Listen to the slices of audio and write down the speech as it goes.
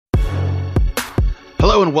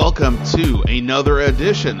Hello and welcome to another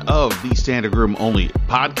edition of the Standig Room Only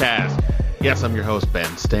podcast. Yes, I'm your host, Ben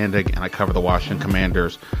Standig, and I cover the Washington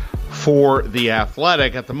Commanders for The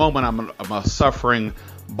Athletic. At the moment, I'm a suffering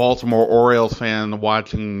Baltimore Orioles fan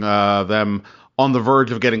watching them on the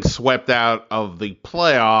verge of getting swept out of the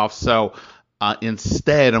playoffs. So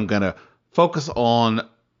instead, I'm going to focus on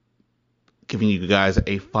giving you guys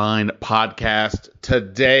a fine podcast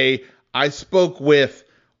today. I spoke with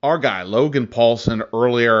our guy, Logan Paulsen,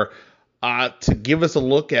 earlier to give us a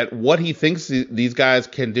look at what he thinks these guys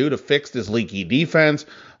can do to fix this leaky defense.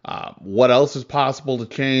 What else is possible to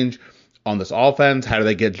change on this offense? How do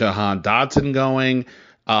they get Jahan Dotson going?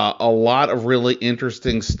 A lot of really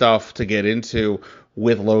interesting stuff to get into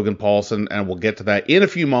with Logan Paulsen, and we'll get to that in a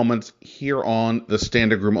few moments here on the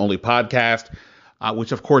Standig Room Only podcast,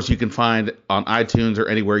 which, of course, you can find on iTunes or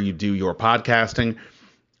anywhere you do your podcasting.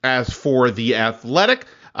 As for The Athletic,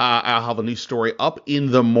 I'll have a new story up in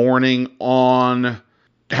the morning on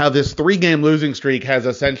how this 3-game losing streak has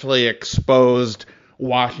essentially exposed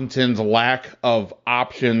Washington's lack of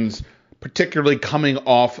options, particularly coming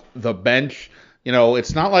off the bench. You know,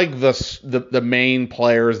 it's not like the main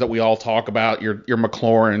players that we all talk about, your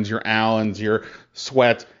McLaurins, your Allens, your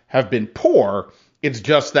Sweat, have been poor. It's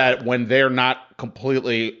just that when they're not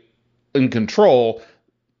completely in control,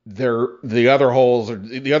 the other holes or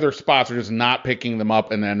the other spots are just not picking them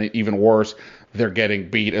up, and then even worse, they're getting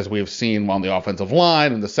beat, as we have seen on the offensive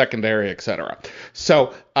line and the secondary, etc.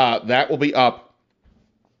 So that will be up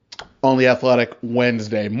on The Athletic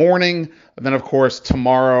Wednesday morning. And then, of course,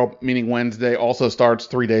 tomorrow, meaning Wednesday, also starts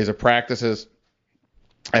 3 days of practices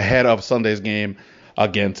ahead of Sunday's game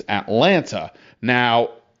against Atlanta. Now,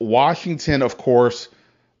 Washington, of course,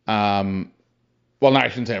 well, no, I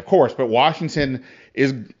shouldn't say of course, but Washington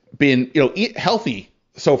is been, healthy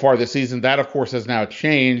so far this season. That, of course, has now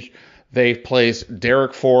changed. They've placed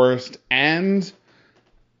Darrick Forrest and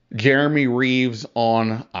Jeremy Reaves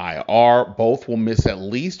on IR. Both will miss at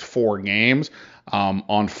least 4 games.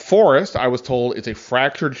 On Forrest, I was told it's a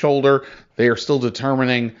fractured shoulder. They are still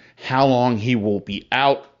determining how long he will be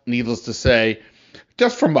out. Needless to say,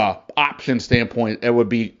 just from an option standpoint, it would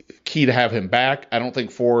be key to have him back. I don't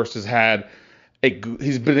think Forrest has had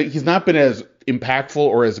he's not been as impactful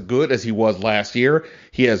or as good as he was last year.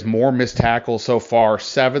 He has more missed tackles so far,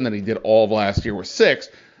 7, than he did all of last year with 6.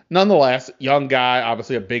 Nonetheless, young guy,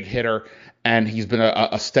 obviously a big hitter, and he's been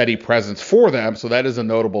a steady presence for them, so that is a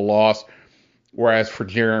notable loss. Whereas for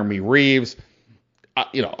Jeremy Reaves,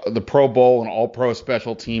 the Pro Bowl and All-Pro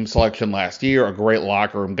special team selection last year, a great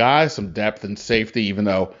locker room guy, some depth and safety, even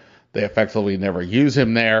though they effectively never use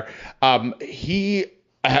him there. He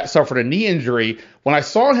suffered a knee injury. When I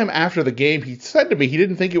saw him after the game, he said to me he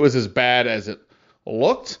didn't think it was as bad as it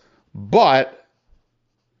looked, but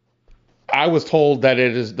I was told that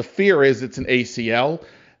the fear is it's an ACL.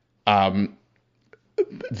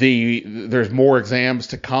 There's more exams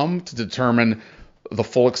to come to determine the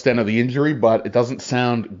full extent of the injury, but it doesn't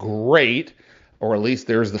sound great, or at least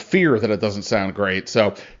there's the fear that it doesn't sound great.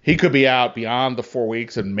 So he could be out beyond the 4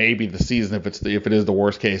 weeks and maybe the season if it is the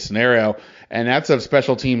worst case scenario. And that's a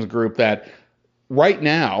special teams group that right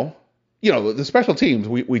now, the special teams,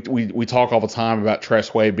 we talk all the time about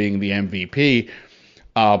Tressway being the MVP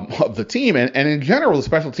of the team. And in general, the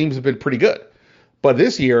special teams have been pretty good. But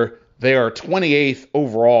this year, they are 28th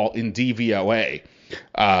overall in DVOA,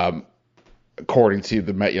 according to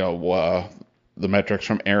the metrics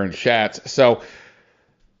from Aaron Schatz. So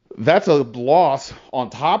that's a loss on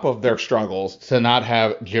top of their struggles to not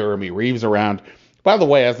have Jeremy Reaves around. By the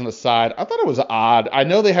way, as an aside, I thought it was odd. I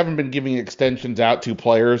know they haven't been giving extensions out to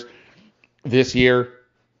players this year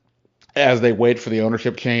as they wait for the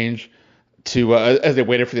ownership change to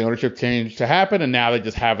happen, and now they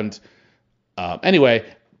just haven't. Anyway,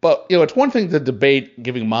 but it's one thing to debate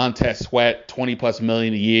giving Montez Sweat $20+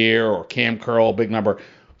 million a year or Cam Curl, big number.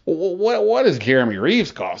 What is Jeremy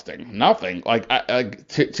Reaves costing? Nothing.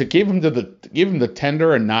 To give him the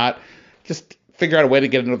tender and not just figure out a way to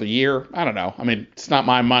get another year. I don't know. I mean, it's not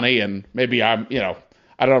my money, and maybe I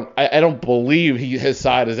don't believe his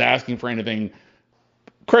side is asking for anything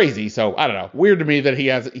crazy. So I don't know. Weird to me that he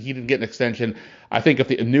didn't get an extension. I think if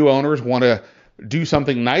the new owners want to do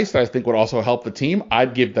something nice that I think would also help the team,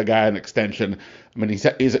 I'd give the guy an extension. I mean,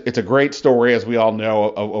 it's a great story, as we all know,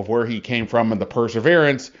 of where he came from and the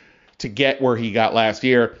perseverance to get where he got last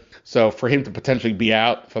year. So for him to potentially be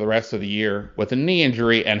out for the rest of the year with a knee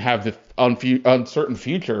injury and have the uncertain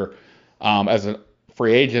future as a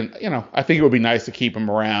free agent, I think it would be nice to keep him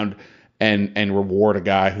around and reward a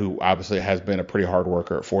guy who obviously has been a pretty hard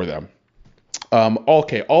worker for them.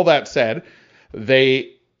 Okay, all that said,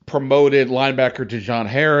 they promoted linebacker Dejon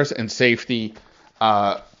Harris and safety,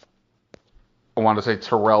 I want to say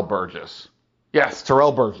Terrell Burgess. Yes,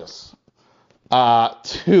 Terrell Burgess.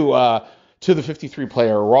 To the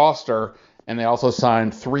 53-player roster, and they also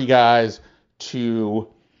signed 3 guys to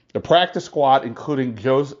the practice squad, including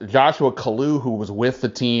Joshua Kalu, who was with the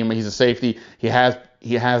team. He's a safety. He has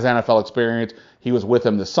NFL experience. He was with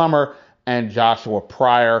them this summer, and Joshua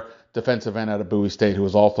Pryor, defensive end out of Bowie State, who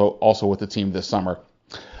was also with the team this summer.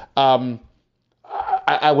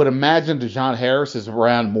 I would imagine Dejon Harris is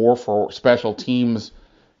around more for special teams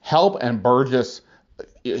help, and Burgess,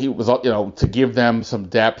 he was, to give them some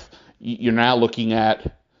depth. You're now looking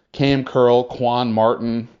at Cam Curl, Quan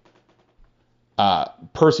Martin,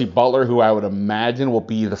 Percy Butler, who I would imagine will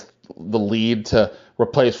be the lead to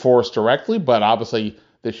replace Forrest directly, but obviously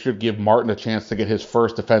this should give Martin a chance to get his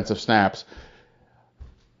first defensive snaps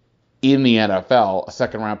in the NFL. A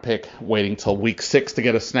second-round pick waiting till week 6 to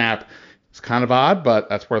get a snap. It's kind of odd, but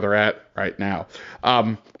that's where they're at right now.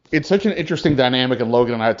 It's such an interesting dynamic, and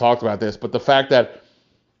Logan and I talked about this, but the fact that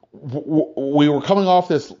we were coming off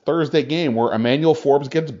this Thursday game where Emmanuel Forbes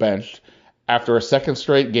gets benched after a second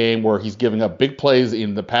straight game where he's giving up big plays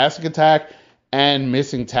in the passing attack and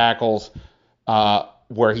missing tackles,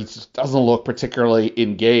 where he just doesn't look particularly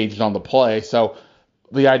engaged on the play. So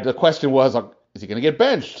the question was, is he going to get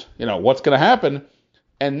benched? What's going to happen?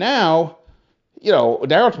 And now,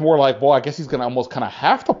 now it's more like, well, I guess he's going to almost kind of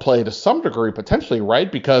have to play to some degree, potentially,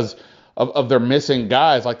 right? Because of their missing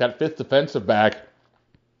guys, like that 5th defensive back.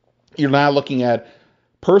 You're now looking at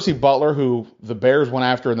Percy Butler, who the Bears went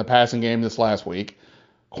after in the passing game this last week,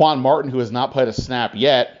 Quan Martin, who has not played a snap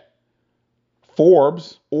yet,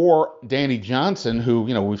 Forbes, or Danny Johnson, who,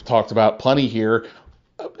 we've talked about plenty here.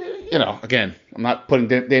 Again, I'm not putting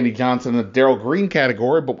Danny Johnson in the Darrell Green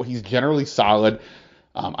category, but he's generally solid.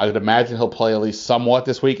 I would imagine he'll play at least somewhat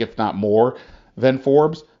this week, if not more than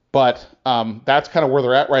Forbes. But that's kind of where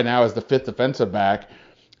they're at right now as the 5th defensive back.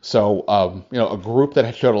 So, a group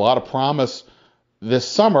that showed a lot of promise this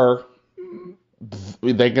summer,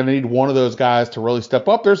 they're going to need one of those guys to really step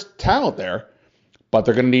up. There's talent there, but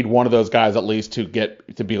they're going to need one of those guys at least to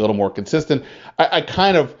get to be a little more consistent. I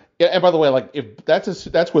kind of, and by the way, like if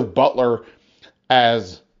that's with Butler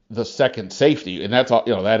as the second safety, and that's all,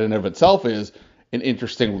 that in of itself is an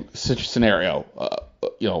interesting scenario.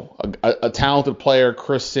 A talented player,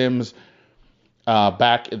 Chris Sims,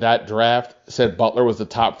 back in that draft said Butler was the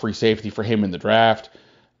top free safety for him in the draft.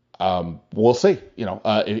 We'll see.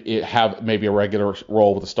 It have maybe a regular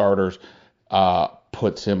role with the starters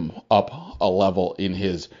puts him up a level in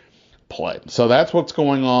his play. So that's what's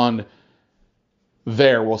going on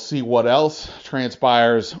there. We'll see what else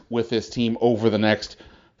transpires with this team over the next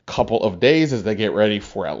couple of days as they get ready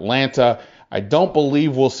for Atlanta. I don't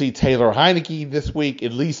believe we'll see Taylor Heineke this week,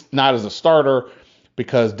 at least not as a starter,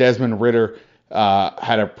 because Desmond Ridder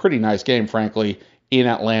had a pretty nice game, frankly, in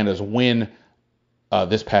Atlanta's win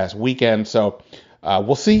this past weekend. So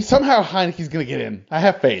we'll see. Somehow Heineke's going to get in. I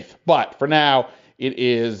have faith. But for now, it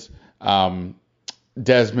is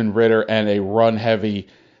Desmond Ridder and a run-heavy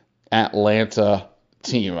Atlanta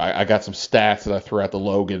team. I got some stats that I threw out to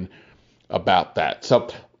Logan about that. So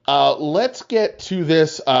let's get to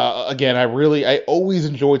this. Again, I always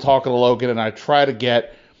enjoy talking to Logan, and I try to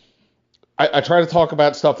talk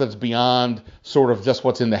about stuff that's beyond sort of just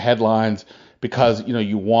what's in the headlines, because,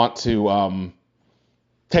 you want to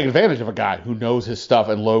take advantage of a guy who knows his stuff,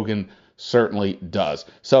 and Logan certainly does.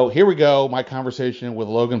 So here we go. My conversation with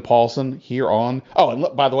Logan Paulsen here on. Oh,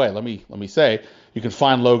 and by the way, let me say, you can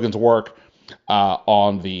find Logan's work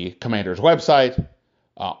on the Commander's website,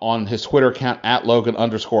 on his Twitter account at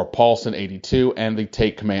Logan_Paulsen82, and the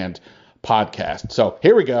Take Command podcast. So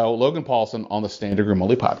here we go. Logan Paulsen on the Standig Room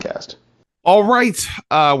Only podcast. All right.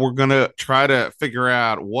 We're going to try to figure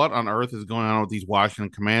out what on earth is going on with these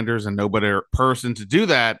Washington Commanders, and no better person to do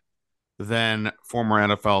that than former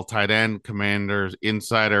NFL tight end, Commanders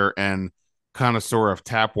insider, and connoisseur of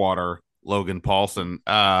tap water, Logan Paulsen.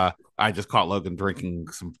 I just caught Logan drinking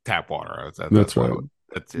some tap water. That's right.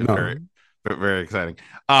 That's very, very exciting.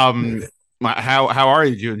 How are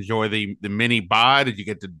you? Did you enjoy the mini bye? Did you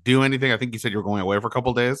get to do anything? I think you said you were going away for a couple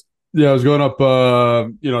of days. Yeah, I was going up,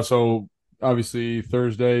 so obviously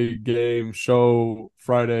Thursday game, show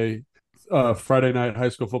Friday night high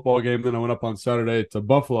school football game. Then I went up on Saturday to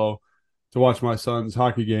Buffalo to watch my son's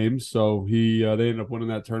hockey games. So they ended up winning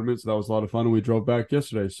that tournament. So that was a lot of fun. And we drove back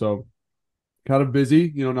yesterday. So kind of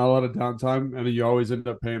busy, not a lot of downtime. And you always end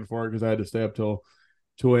up paying for it because I had to stay up till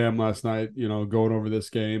 2 a.m. last night, going over this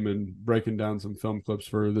game and breaking down some film clips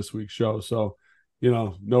for this week's show. So,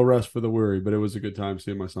 no rest for the weary, but it was a good time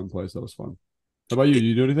seeing my son play. So that was fun. How about you? Do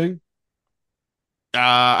you do anything?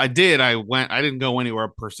 I did. I didn't go anywhere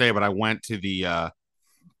per se, but I went to the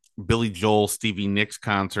Billy Joel Stevie Nicks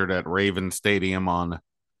concert at Raven Stadium on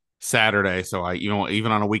Saturday. So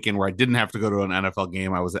even on a weekend where I didn't have to go to an NFL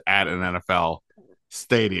game, I was at an NFL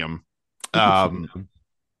stadium. Look at you, Um, man.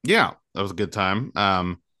 yeah, that was a good time.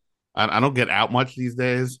 I don't get out much these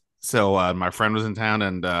days, so my friend was in town,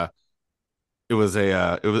 and it was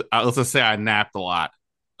let's just say I napped a lot.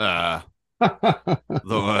 Uh, over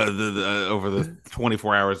the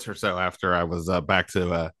 24 hours or so after I was back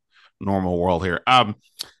to normal world here. All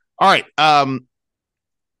right. I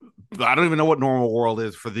don't even know what normal world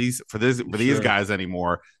is for these Sure. guys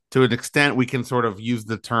anymore. To an extent, we can sort of use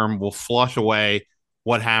the term "we'll flush away"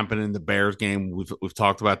 what happened in the Bears game. We've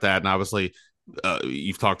talked about that, and obviously,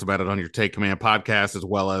 you've talked about it on your Take Command podcast as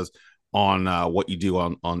well as on what you do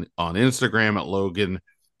on Instagram at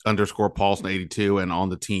Logan_Paulsen82 and on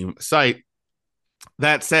the team site.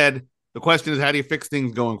 That said, the question is, how do you fix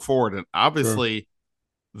things going forward? And Sure. obviously,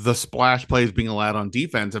 the splash plays being allowed on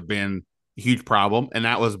defense have been a huge problem. And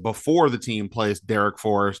that was before the team placed Darrick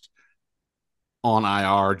Forrest on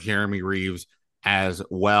IR, Jeremy Reaves as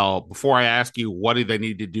well. Before I ask you, what do they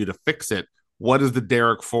need to do to fix it? What does the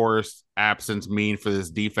Darrick Forrest absence mean for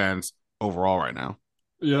this defense overall right now?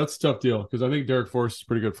 Yeah, that's a tough deal because I think Darrick Forrest is a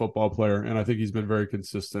pretty good football player, and I think he's been very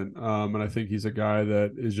consistent. And I think he's a guy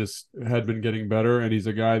that is just had been getting better, and he's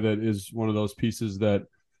a guy that is one of those pieces that,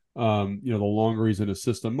 the longer he's in a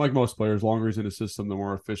system, like most players, longer he's in a system, the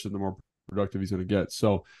more efficient, the more productive he's going to get.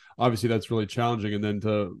 So obviously that's really challenging. And then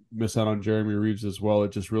to miss out on Jeremy Reaves as well,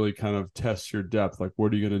 it just really kind of tests your depth. Like,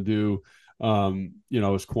 what are you going to do?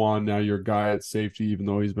 Is Quan now your guy at safety, even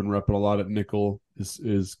though he's been repping a lot at nickel?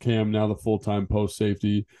 Is Cam now the full-time post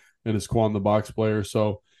safety, and is Quan the box player?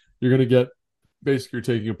 So you're going to get basically you're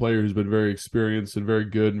taking a player who's been very experienced and very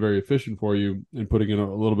good and very efficient for you, and putting in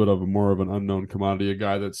a little bit of a more of an unknown commodity, a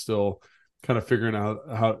guy that's still kind of figuring out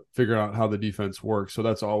how the defense works. So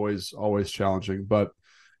that's always challenging, but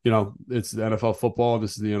it's the NFL football.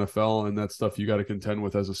 This is the NFL, and that's stuff you got to contend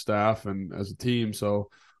with as a staff and as a team. So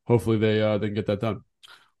hopefully they can get that done.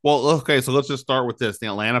 Well, okay, so let's just start with this. The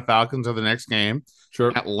Atlanta Falcons are the next game.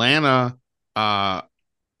 Sure. Atlanta, uh,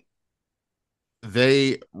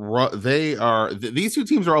 they are these two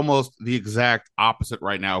teams are almost the exact opposite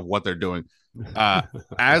right now of what they're doing. Uh,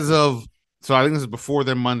 as of so, I think this is before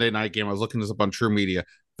their Monday night game. I was looking this up on True Media.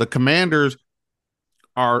 The Commanders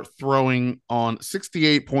are throwing on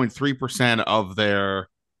 68.3% of their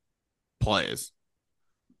plays.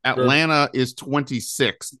 Sure. Atlanta is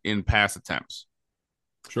 26th in pass attempts.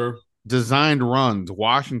 Sure. Designed runs,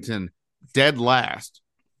 Washington dead last.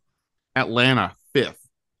 Atlanta fifth.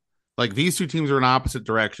 Like these two teams are in opposite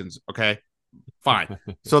directions. Okay, fine.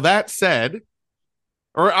 So that said,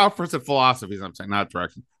 or opposite philosophies, I'm saying, not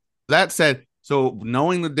direction. That said, so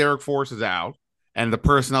knowing that Darrick Forrest is out and the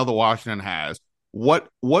personnel that Washington has, what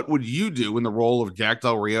would you do in the role of Jack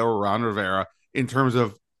Del Rio or Ron Rivera in terms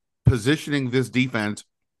of positioning this defense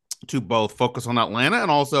to both focus on Atlanta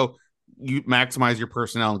and also you maximize your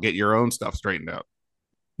personnel and get your own stuff straightened out?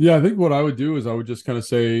 Yeah, I think what I would do is I would just kind of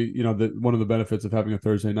say, that one of the benefits of having a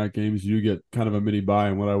Thursday night game is you get kind of a mini buy.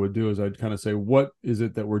 And what I would do is I'd kind of say, what is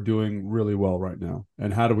it that we're doing really well right now?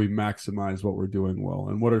 And how do we maximize what we're doing well?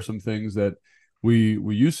 And what are some things that we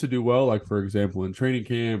used to do well, like for example, in training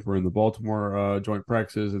camp or in the Baltimore joint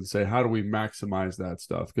practices, and say, how do we maximize that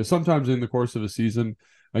stuff? Because sometimes in the course of a season,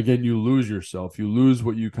 again, you lose yourself. You lose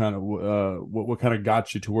what you kind of what kind of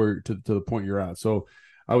got you to where to the point you're at. So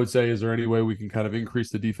I would say, is there any way we can kind of increase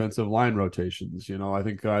the defensive line rotations? I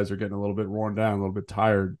think guys are getting a little bit worn down, a little bit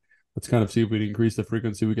tired. Let's kind of see if we can increase the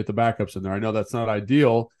frequency we get the backups in there. I know that's not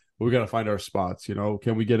ideal, but we got to find our spots.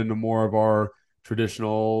 Can we get into more of our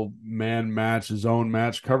traditional man match, zone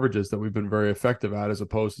match coverages that we've been very effective at, as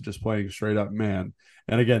opposed to just playing straight up man?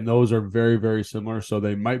 And again, those are very, very similar. So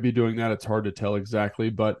they might be doing that. It's hard to tell exactly,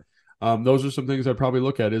 but those are some things I'd probably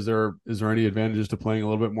look at. Is there any advantages to playing a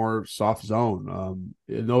little bit more soft zone?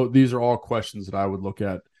 These are all questions that I would look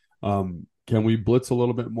at. Can we blitz a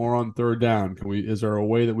little bit more on third down? Is there a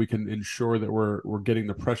way that we can ensure that we're getting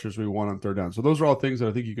the pressures we want on third down? So those are all things that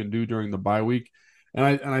I think you can do during the bye week. And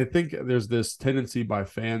I think there's this tendency by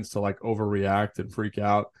fans to like overreact and freak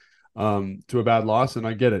out to a bad loss. And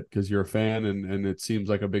I get it, because you're a fan and it seems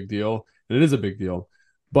like a big deal, and it is a big deal.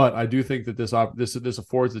 But I do think that this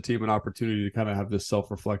affords the team an opportunity to kind of have this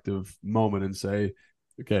self-reflective moment and say,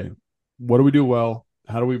 okay, what do we do well?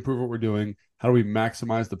 How do we improve what we're doing? How do we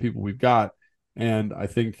maximize the people we've got? And I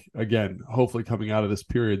think, again, hopefully coming out of this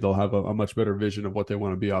period, they'll have a much better vision of what they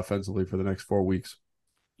want to be offensively for the next 4 weeks.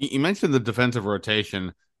 You mentioned the defensive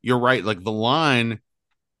rotation. you're right. Like the line,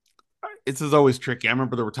 it's is always tricky. I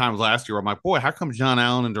remember there were times last year where I'm like, boy, how come John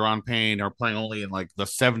Allen and Deron Payne are playing only in like the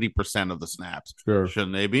 70% of the snaps? Sure.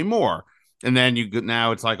 Shouldn't they be more? And then you get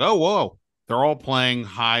now it's like, oh, whoa, they're all playing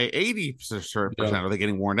high 80%. Yeah. Are they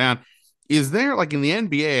getting worn down? Is there like in the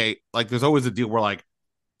NBA, like there's always a deal where like,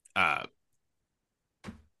 uh,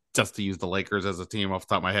 just to use the Lakers as a team off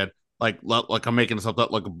the top of my head, like I'm making this up,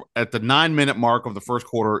 like at the 9 minute mark of the first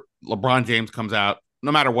quarter, LeBron James comes out,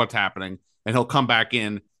 no matter what's happening, and he'll come back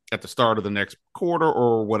in at the start of the next quarter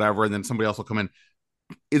or whatever, and then somebody else will come in.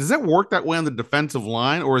 Does that work that way on the defensive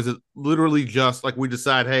line, or is it literally just like we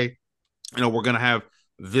decide, hey, we're going to have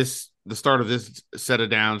the start of this set of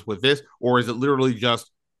downs with this, or is it literally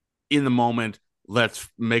just in the moment? Let's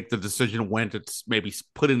make the decision when to maybe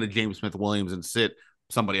put in the James Smith Williams and sit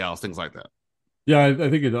somebody else, things like that. Yeah, I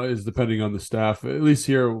think it is depending on the staff. At least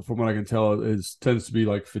here, from what I can tell, it tends to be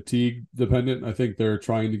like fatigue dependent. I think they're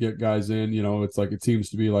trying to get guys in. It's like it seems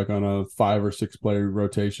to be like on a 5 or 6 player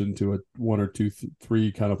rotation to a 1 or 2,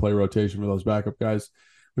 3 kind of play rotation for those backup guys,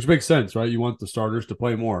 which makes sense, right? You want the starters to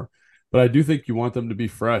play more, but I do think you want them to be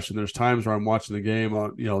fresh. And there's times where I'm watching the game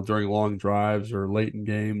on, during long drives or late in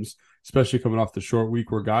games, especially coming off the short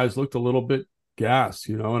week where guys looked a little bit gassed,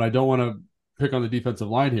 and I don't want to pick on the defensive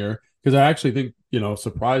line here because I actually think,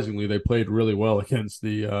 surprisingly, they played really well against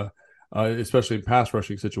the, especially in pass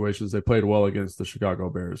rushing situations, they played well against the Chicago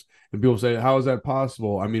Bears. And people say, how is that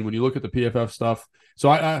possible? I mean, when you look at the PFF stuff, so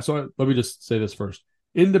let me just say this first.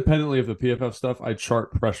 Independently of the PFF stuff, I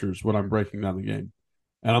chart pressures when I'm breaking down the game.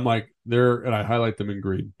 And I'm like, and I highlight them in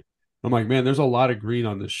green. I'm like, man, there's a lot of green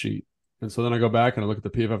on this sheet. And so then I go back and I look at the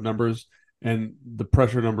PFF numbers, and the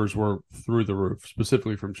pressure numbers were through the roof,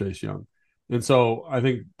 specifically from Chase Young. And so I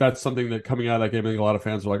think that's something that coming out of that game, I think a lot of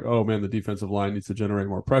fans are like, oh, man, the defensive line needs to generate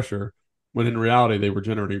more pressure, when in reality, they were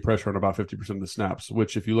generating pressure on about 50% of the snaps,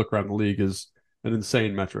 which if you look around the league is an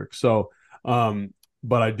insane metric. So,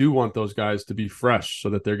 but I do want those guys to be fresh so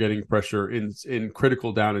that they're getting pressure in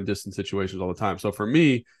critical down and distance situations all the time. So for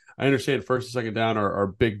me, I understand first and second down are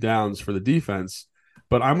big downs for the defense,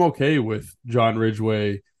 but I'm okay with John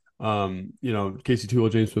Ridgeway, Casey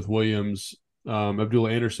Toohill, James Smith Williams,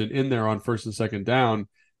 Abdullah Anderson in there on first and second down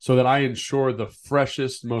so that I ensure the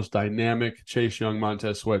freshest, most dynamic Chase Young,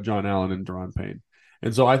 Montez Sweat, John Allen, and Deron Payne.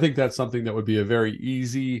 And so I think that's something that would be a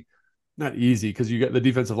very not easy because you get the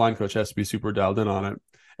defensive line coach has to be super dialed in on it.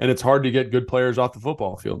 And it's hard to get good players off the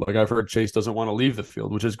football field. Like I've heard Chase doesn't want to leave the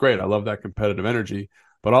field, which is great. I love that competitive energy.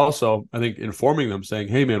 But also I think informing them saying,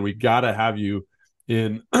 hey man, we got to have you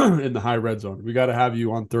in in the high red zone. We got to have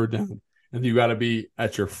you on third down and you got to be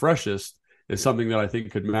at your freshest is something that I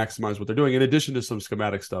think could maximize what they're doing, in addition to some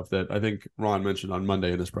schematic stuff that I think Ron mentioned on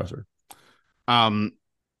Monday in his presser.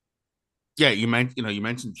 Yeah, you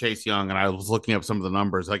mentioned Chase Young, and I was looking up some of the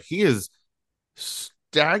numbers. Like he is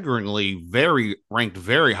staggeringly ranked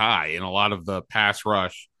very high in a lot of the pass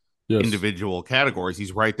rush individual categories.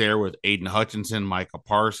 He's right there with Aiden Hutchinson, Micah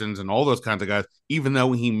Parsons, and all those kinds of guys, even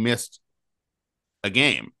though he missed a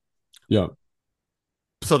game. Yeah.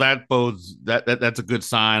 So that bodes that's a good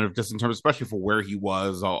sign of just in terms, especially for where he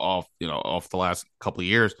was off the last couple of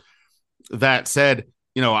years. That said,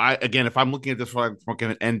 if I'm looking at this from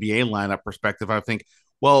an NBA lineup perspective, I think,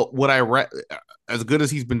 well, as good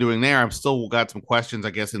as he's been doing there, I'm still got some questions,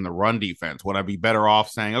 I guess, in the run defense. Would I be better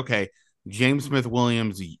off saying, okay, James Smith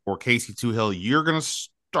Williams or Casey Toohill, you're going to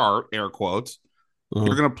start, air quotes,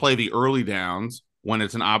 you're going to play the early downs when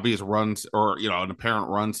it's an obvious run or, an apparent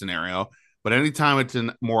run scenario. But anytime it's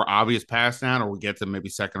a more obvious pass down or we get to maybe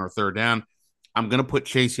second or third down, I'm going to put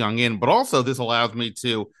Chase Young in. But also this allows me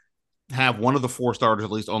to have one of the 4 starters at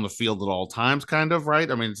least on the field at all times, kind of, right?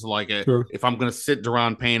 I mean, it's like if I'm going to sit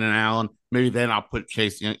Deron Payne and Allen, maybe then I'll put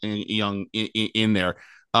Chase Young in there.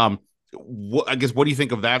 I guess, what do you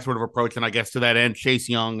think of that sort of approach? And I guess to that end, Chase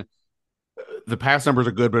Young, the pass numbers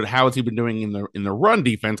are good, but how has he been doing in the run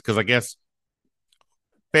defense? Because I guess,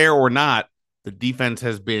 fair or not, the defense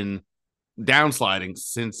has been downsliding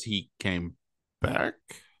since he came back.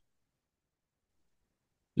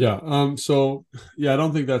 Yeah. So I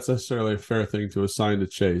don't think that's necessarily a fair thing to assign to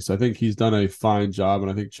Chase. I think he's done a fine job, and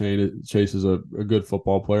I think Chase is a good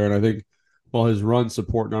football player. And I think while his run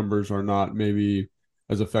support numbers are not maybe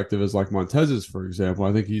as effective as like Montez's, for example,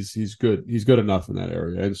 I think he's good. He's good enough in that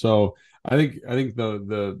area. And so I think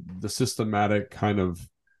the systematic kind of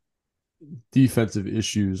defensive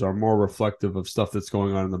issues are more reflective of stuff that's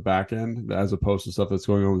going on in the back end as opposed to stuff that's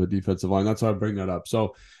going on with the defensive line. That's why I bring that up.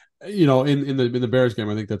 So, in the Bears game,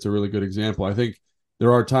 I think that's a really good example. I think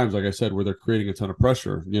there are times, like I said, where they're creating a ton of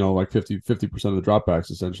pressure, like 50% of the dropbacks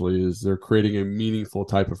essentially is they're creating a meaningful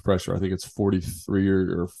type of pressure. I think it's 43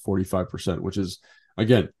 or 45%, which is,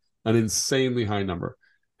 again, an insanely high number.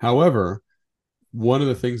 However, one of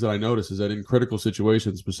the things that I notice is that in critical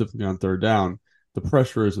situations, specifically on third down, the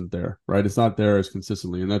pressure isn't there, right? It's not there as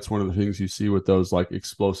consistently. And that's one of the things you see with those like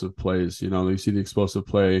explosive plays. You see the explosive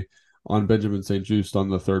play on Benjamin St-Juste on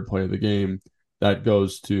the third play of the game that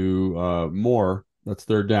goes to Moore. That's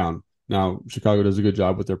third down. Now, Chicago does a good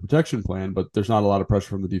job with their protection plan, but there's not a lot of pressure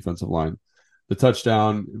from the defensive line. The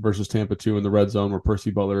touchdown versus Tampa 2 in the red zone where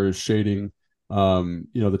Percy Butler is shading,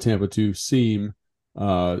 the Tampa 2 seam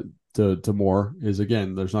to Moore is,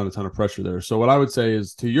 again, there's not a ton of pressure there. So what I would say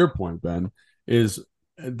is, to your point, Ben, is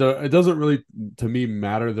it doesn't really, to me,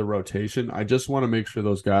 matter the rotation. I just want to make sure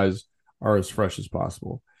those guys are as fresh as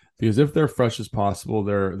possible. Because if they're fresh as possible,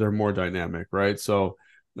 they're more dynamic, right? So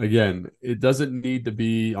again, it doesn't need to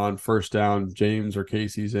be on first down, James or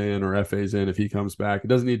Casey's in or FA's in if he comes back. It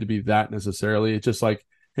doesn't need to be that necessarily. It's just like,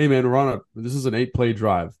 hey man, this is an 8-play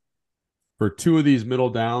drive. For 2 of these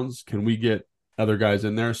middle downs, can we get other guys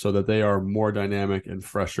in there so that they are more dynamic and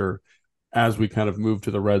fresher as we kind of move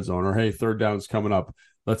to the red zone? Or hey, third down's coming up.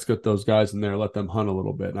 Let's get those guys in there, let them hunt a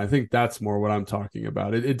little bit. And I think that's more what I'm talking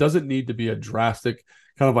about. It doesn't need to be a drastic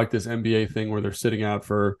kind of like this NBA thing where they're sitting out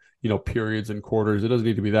for, periods and quarters. It doesn't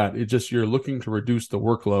need to be that. It's just you're looking to reduce the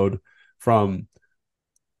workload from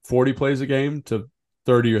 40 plays a game to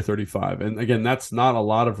 30 or 35. And again, that's not a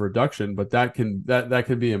lot of reduction, but that can be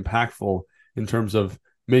impactful in terms of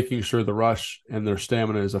making sure the rush and their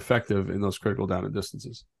stamina is effective in those critical down and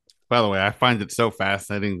distances. By the way, I find it so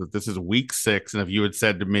fascinating that this is week 6. And if you had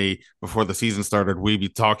said to me before the season started, we'd be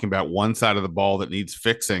talking about one side of the ball that needs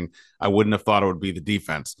fixing, I wouldn't have thought it would be the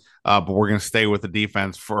defense. But we're going to stay with the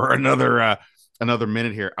defense for another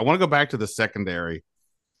minute here. I want to go back to the secondary.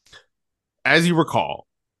 As you recall,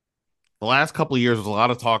 the last couple of years was a lot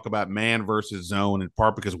of talk about man versus zone, in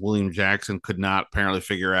part because William Jackson could not apparently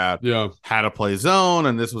figure out how to play zone.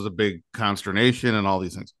 And this was a big consternation and all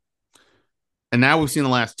these things. And now we've seen the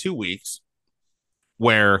last 2 weeks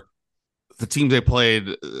where the teams they played,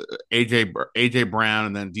 AJ Brown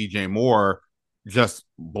and then DJ Moore, just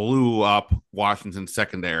blew up Washington's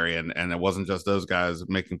secondary. And it wasn't just those guys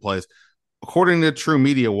making plays. According to True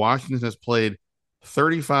Media, Washington has played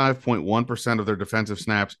 35.1% of their defensive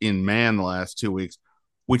snaps in man the last 2 weeks,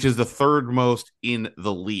 which is the third most in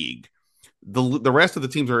the league. The rest of the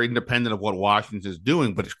teams are independent of what Washington is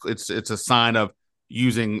doing, but it's a sign of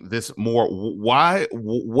using this more. Why?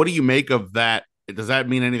 What do you make of that? Does that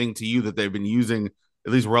mean anything to you that they've been using,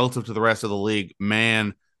 at least relative to the rest of the league,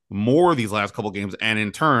 man more these last couple games, and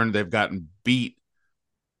in turn they've gotten beat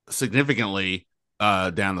significantly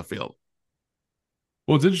down the field?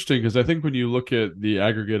 Well, it's interesting because I think when you look at the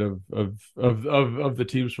aggregate of the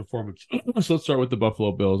team's performance, so let's start with the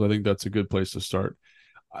Buffalo Bills. I think that's a good place to start.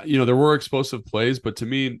 There were explosive plays, but to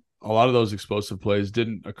me, a lot of those explosive plays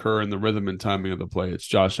didn't occur in the rhythm and timing of the play. It's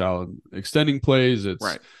Josh Allen extending plays. It's,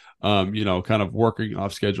 right. Kind of working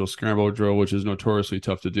off schedule scramble drill, which is notoriously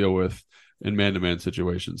tough to deal with in man-to-man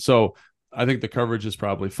situations. So I think the coverage is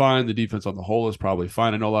probably fine. The defense on the whole is probably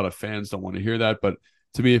fine. I know a lot of fans don't want to hear that, but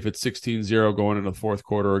to me, if it's 16-0 going into the fourth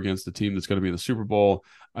quarter against the team that's going to be in the Super Bowl,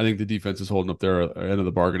 I think the defense is holding up their end of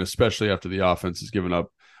the bargain, especially after the offense has given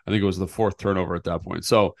up. I think it was the 4th turnover at that point.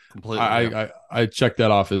 So I check that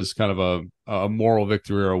off as kind of a moral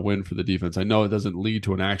victory or a win for the defense. I know it doesn't lead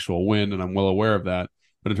to an actual win, and I'm well aware of that.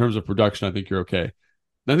 But in terms of production, I think you're okay. And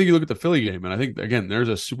I think you look at the Philly game, and I think, again, there's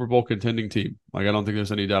a Super Bowl contending team. Like, I don't think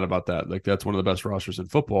there's any doubt about that. Like, that's one of the best rosters in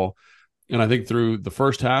football. And I think through the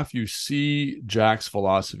first half, you see Jack's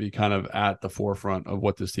philosophy kind of at the forefront of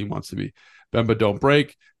what this team wants to be. Bend but don't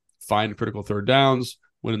break, find critical third downs,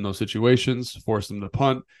 win in those situations, force them to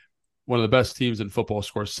punt. One of the best teams in football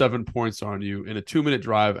scores 7 points on you in a 2-minute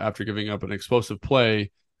drive after giving up an explosive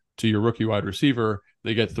play to your rookie wide receiver.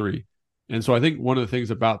 They get 3. And so I think one of the things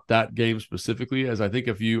about that game specifically is I think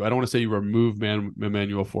I don't want to say you remove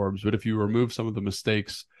Emmanuel Forbes, but if you remove some of the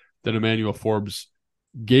mistakes that Emmanuel Forbes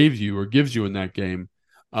gave you or gives you in that game,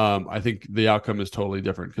 I think the outcome is totally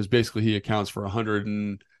different because basically he accounts for 100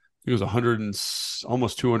 and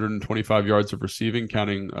almost 225 yards of receiving,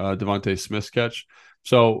 counting Devontae Smith's catch.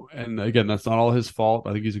 So, and again, that's not all his fault.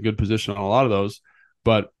 I think he's in good position on a lot of those.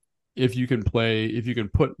 But if you can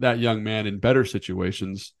put that young man in better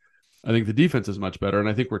situations, I think the defense is much better. And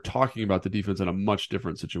I think we're talking about the defense in a much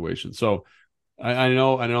different situation. So I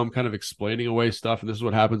know I'm kind of explaining away stuff, and this is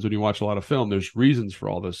what happens when you watch a lot of film. There's reasons for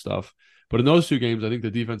all this stuff. But in those 2 games, I think the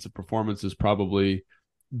defensive performance is probably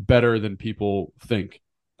better than people think.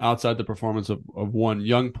 outside the performance of one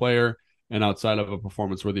young player and outside of a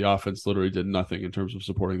performance where the offense literally did nothing in terms of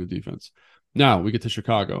supporting the defense. Now we get to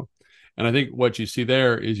Chicago. And I think what you see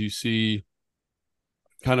there is you see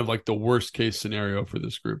kind of like the worst case scenario for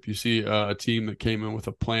this group. You see a team that came in with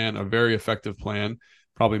a plan, a very effective plan,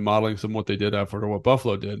 probably modeling some of what they did after what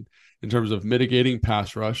Buffalo did in terms of mitigating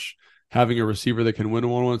pass rush, having a receiver that can win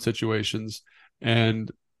one-on-one situations,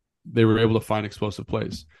 and they were able to find explosive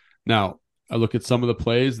plays. Now, I look at some of the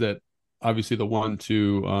plays that obviously the one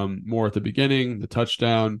to more at the beginning, the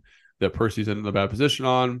touchdown that Percy's in a bad position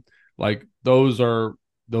on, like those are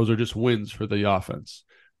just wins for the offense.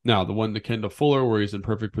 Now, the one to Kendall Fuller where he's in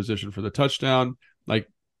perfect position for the touchdown, like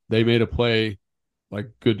they made a play, like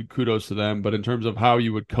good kudos to them. But in terms of how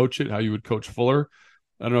you would coach it, how you would coach Fuller,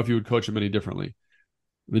 I don't know if you would coach him any differently.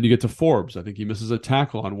 Then you get to Forbes. I think he misses a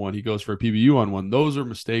tackle on one. He goes for a PBU on one. Those are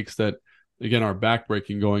mistakes that, again, are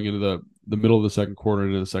backbreaking going into the middle of the second quarter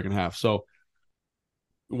into the second half. So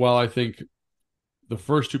while I think the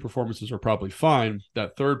first two performances are probably fine,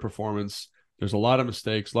 that third performance, there's a lot of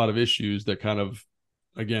mistakes, a lot of issues that kind of,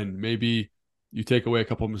 again, maybe you take away a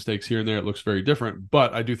couple of mistakes here and there, it looks very different.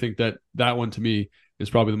 But I do think that one to me is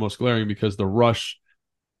probably the most glaring because the rush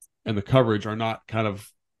and the coverage are not kind of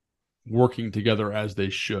working together as they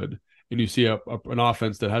should. And you see an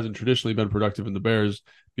offense that hasn't traditionally been productive in the Bears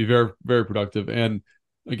be very, very productive. And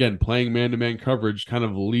again, playing man-to-man coverage kind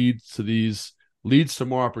of leads to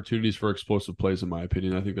more opportunities for explosive plays, in my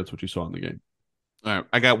opinion. I think that's what you saw in the game. All right,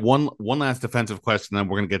 I got one last defensive question, then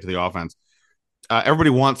we're going to get to the offense. Everybody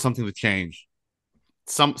wants something to change,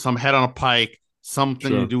 some head on a pike,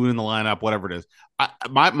 something to do in the lineup, whatever it is.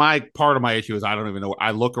 My part of my issue is I don't even know.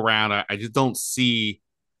 I look around, I just don't see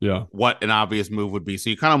what an obvious move would be. So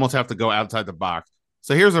you kind of almost have to go outside the box.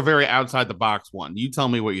 So here's a very outside the box one. You tell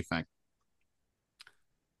me what you think.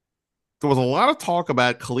 There was a lot of talk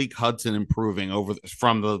about Khaleke Hudson improving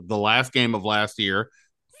from the last game of last year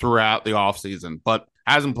throughout the offseason, but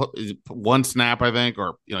hasn't put one snap, I think,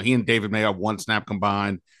 or he and David may have one snap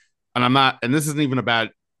combined. And this isn't even about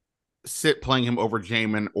playing him over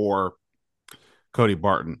Jamin or Cody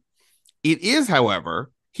Barton. It is,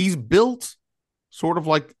 however, he's built sort of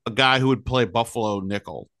like a guy who would play Buffalo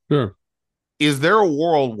nickel. Sure. Is there a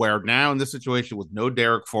world where now in this situation with no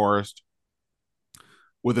Darrick Forrest,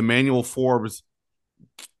 with Emmanuel Forbes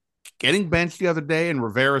getting benched the other day and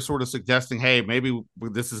Rivera sort of suggesting, hey, maybe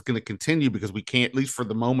this is going to continue because we can't, at least for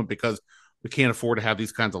the moment, because we can't afford to have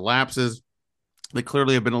these kinds of lapses. They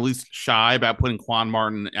clearly have been at least shy about putting Quan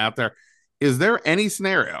Martin out there. Is there any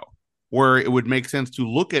scenario where it would make sense to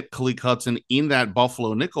look at Khaleke Hudson in that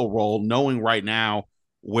Buffalo nickel role, knowing right now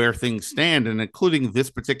where things stand, and including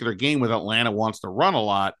this particular game with Atlanta wants to run a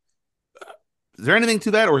lot? Is there anything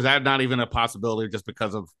to that, or is that not even a possibility just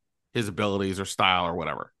because of his abilities or style or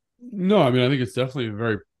whatever? No, I mean, I think it's definitely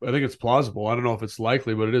I think it's plausible. I don't know if it's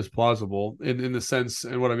likely, but it is plausible in the sense,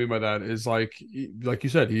 and what I mean by that is like you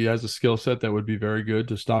said, he has a skill set that would be very good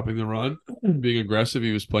to stopping the run, being aggressive.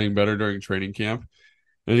 He was playing better during training camp.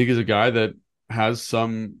 And I think he's a guy that has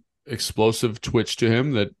some explosive twitch to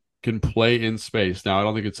him that can play in space. Now, I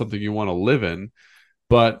don't think it's something you want to live in,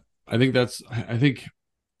 but I think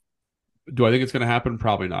do I think it's going to happen?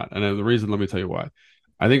 Probably not. And the reason, let me tell you why.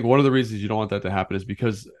 I think one of the reasons you don't want that to happen is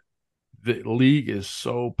because the league is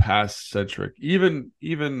so pass centric. Even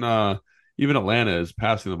Atlanta is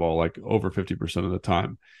passing the ball like over 50% of the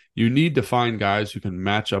time. You need to find guys who can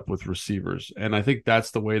match up with receivers. And I think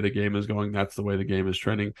that's the way the game is going. That's the way the game is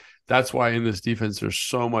trending. That's why in this defense, there's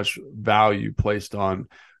so much value placed on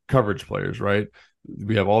coverage players, right?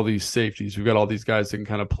 We have all these safeties. We've got all these guys that can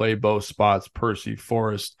kind of play both spots, Percy,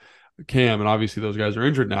 Forrest, Cam, and obviously those guys are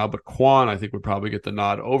injured now, but Quan, I think, would probably get the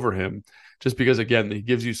nod over him just because, again, he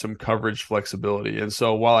gives you some coverage flexibility. And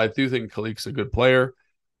so while I do think Khaleke's a good player,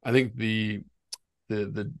 I think the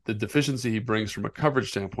deficiency he brings from a coverage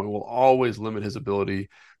standpoint will always limit his ability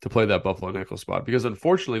to play that Buffalo nickel spot, because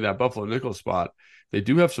unfortunately that Buffalo nickel spot, they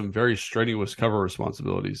do have some very strenuous cover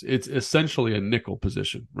responsibilities. It's essentially a nickel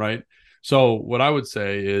position, right? So what I would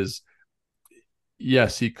say is,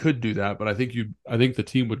 yes, he could do that, but I think the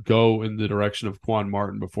team would go in the direction of Quan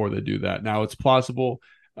Martin before they do that. Now, it's possible.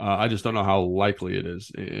 I just don't know how likely it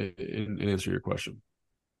is in answer to your question.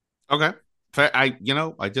 Okay.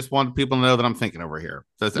 I just want people to know that I'm thinking over here.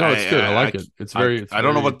 So it's good. I like it. I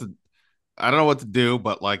don't know what to do,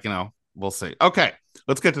 but we'll see. Okay,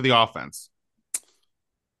 let's get to the offense.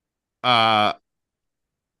 Not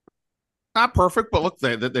perfect, but look,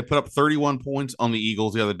 they put up 31 points on the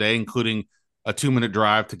Eagles the other day, including a 2-minute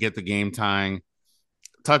drive to get the game tying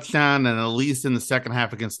touchdown. And at least in the second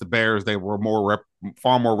half against the Bears, they were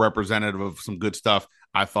far more representative of some good stuff.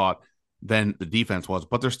 I thought, than the defense was.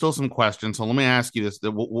 But there's still some questions. So let me ask you this.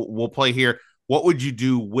 We'll play here. What would you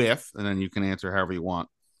do with, and then you can answer however you want.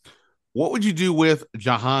 What would you do with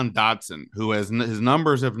Jahan Dotson, who has his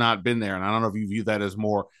numbers have not been there, and I don't know if you view that as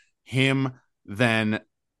more him than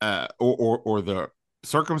or the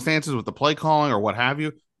circumstances with the play calling or what have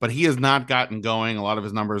you, but he has not gotten going. A lot of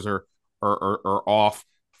his numbers are off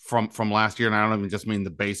from last year, and I don't even just mean the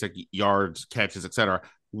basic yards, catches, etc.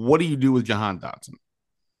 What do you do with Jahan Dotson?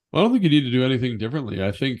 Well, I don't think you need to do anything differently.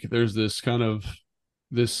 I think there's this kind of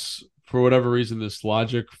this, for whatever reason, this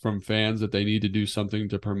logic from fans that they need to do something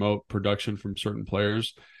to promote production from certain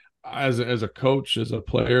players. As a coach, as a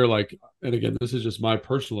player, like, and again, this is just my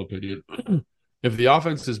personal opinion. If the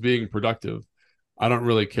offense is being productive, I don't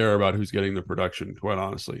really care about who's getting the production, quite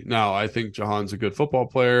honestly. Now, I think Jahan's a good football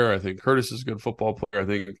player. I think Curtis is a good football player. I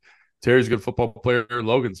think Terry's a good football player.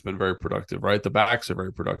 Logan's been very productive, right? The backs are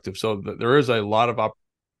very productive. So there is a lot of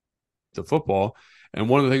to football. And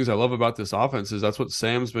one of the things I love about this offense is that's what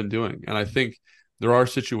Sam's been doing. And I think there are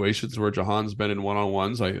situations where Jahan's been in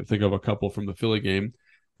one-on-ones. I think of a couple from the Philly game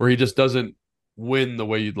where he just doesn't win the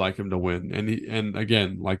way you'd like him to win. And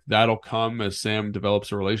again, like, that'll come as Sam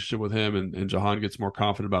develops a relationship with him and Jahan gets more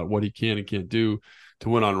confident about what he can and can't do to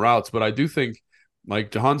win on routes. But I do think,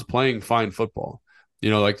 like, Jahan's playing fine football.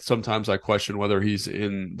 Like, sometimes I question whether he's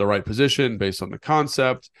in the right position based on the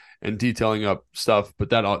concept and detailing up stuff, but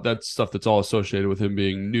that's stuff that's all associated with him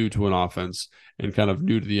being new to an offense and kind of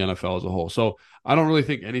new to the NFL as a whole. So I don't really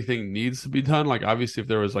think anything needs to be done. Like, obviously, if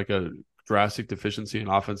there was like a drastic deficiency in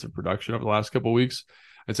offensive production over the last couple of weeks,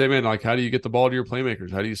 I'd say, man, like, how do you get the ball to your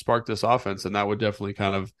playmakers? How do you spark this offense? And that would definitely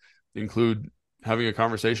kind of include having a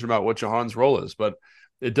conversation about what Jahan's role is. But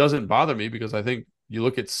it doesn't bother me because I think you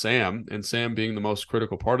look at Sam, and Sam being the most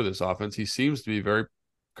critical part of this offense, he seems to be very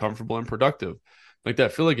comfortable and productive. Like,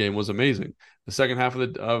 that Philly game was amazing. The second half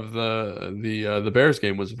of the Bears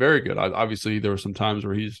game was very good. Obviously, there were some times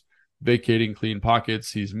where he's vacating clean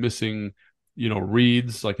pockets. He's missing,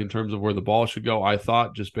 reads, like, in terms of where the ball should go, I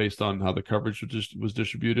thought, just based on how the coverage was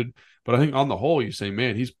distributed. But I think on the whole, you say,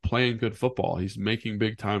 man, he's playing good football. He's making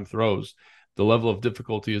big time throws. The level of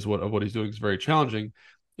difficulty of what he's doing is very challenging.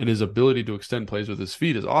 And his ability to extend plays with his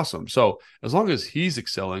feet is awesome. So as long as he's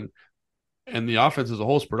excelling and the offense as a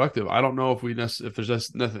whole is productive, I don't know if there's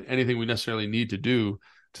just anything we necessarily need to do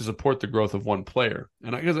to support the growth of one player.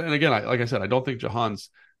 And again, like I said, I don't think Jahan's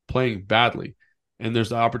playing badly. And there's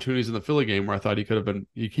the opportunities in the Philly game where I thought he could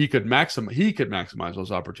maximize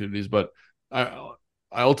those opportunities. But I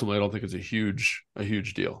ultimately don't think it's a huge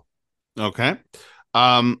deal. Okay.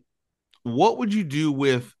 What would you do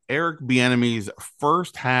with Eric Bieniemy's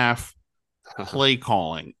first half play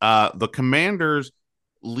calling? The Commanders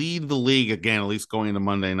lead the league again, at least going into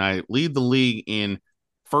Monday night, lead the league in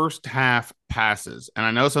first half passes. And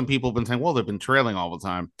I know some people have been saying, well, they've been trailing all the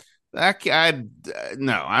time.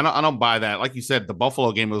 No, I don't buy that. Like you said, the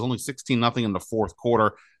Buffalo game was only 16-0 in the fourth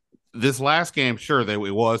quarter. This last game, sure, it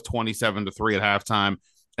was 27-3 at halftime.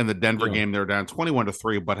 And the Denver game, they were down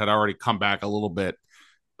 21-3, but had already come back a little bit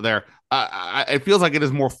there. It feels like it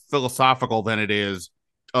is more philosophical than it is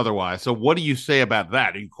otherwise. So what do you say about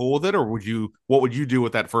that? Are you cool with it, or what would you do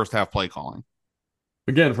with that first half play calling?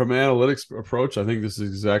 Again, from an analytics approach, I think this is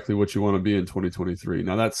exactly what you want to be in 2023.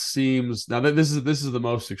 Now that this is the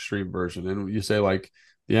most extreme version, and you say, like,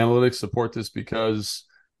 the analytics support this because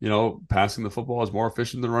passing the football is more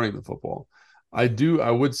efficient than running the football.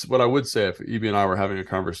 What I would say, if EB and I were having a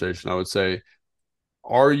conversation, I would say,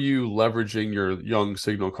 are you leveraging your young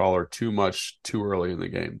signal caller too much too early in the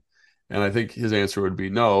game? And I think his answer would be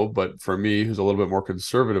no. But for me, who's a little bit more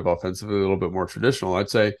conservative offensively, a little bit more traditional, I'd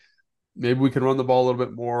say maybe we can run the ball a little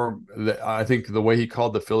bit more. I think the way he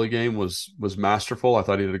called the Philly game was masterful. I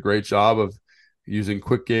thought he did a great job of using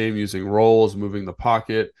quick game, using rolls, moving the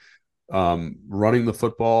pocket, running the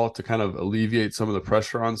football to kind of alleviate some of the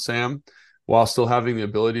pressure on Sam while still having the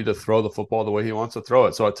ability to throw the football the way he wants to throw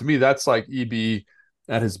it. So to me, that's like EB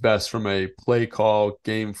at his best from a play call,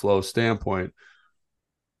 game flow standpoint.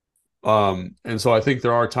 And so I think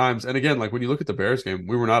there are times, and again, like when you look at the Bears game,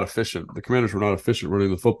 we were not efficient. The Commanders were not efficient running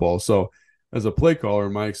the football. So as a play caller,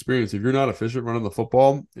 in my experience, if you're not efficient running the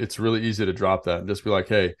football, it's really easy to drop that and just be like,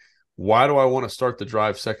 hey, why do I want to start the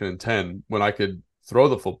drive 2nd and 10 when I could throw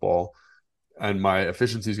the football and my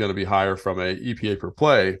efficiency is going to be higher from a EPA per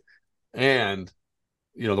play? And,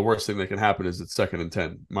 the worst thing that can happen is it's 2nd and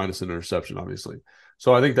 10 minus an interception, obviously.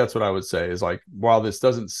 So I think that's what I would say is, like, while this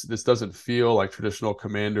doesn't feel like traditional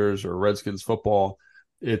Commanders or Redskins football,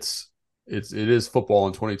 it is football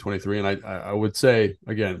in 2023. And I would say,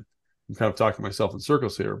 again, I'm kind of talking myself in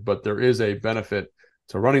circles here, but there is a benefit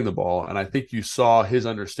to running the ball. And I think you saw his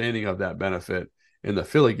understanding of that benefit in the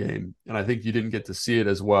Philly game. And I think you didn't get to see it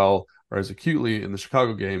as well or as acutely in the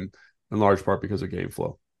Chicago game, in large part because of game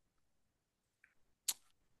flow.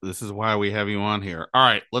 This is why we have you on here. All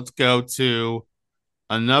right, let's go to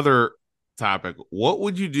another topic. What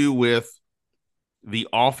would you do with the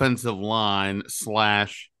offensive line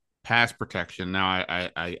 / pass protection? Now,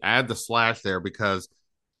 I add the slash there because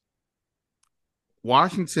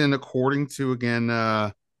Washington, according to, again,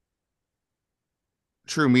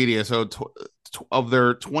 True Media, so of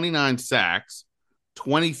their 29 sacks,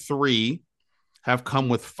 23 have come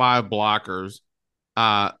with 5 blockers.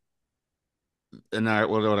 And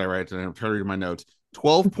what did I write today? I'm trying to read my notes.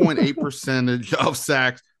 12.8% of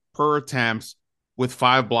sacks per attempts with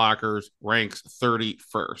 5 blockers ranks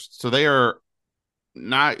 31st. So they're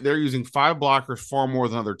using 5 blockers far more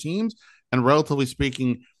than other teams. And relatively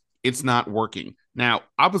speaking, it's not working. Now,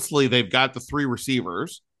 obviously, they've got the 3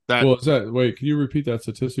 receivers. Wait, can you repeat that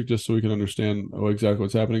statistic just so we can understand exactly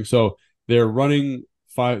what's happening? So they're running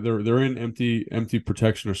 5. They're in empty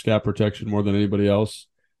protection or scat protection more than anybody else.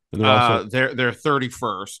 And they're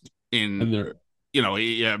 31st in, and they're,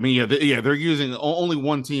 they're using, only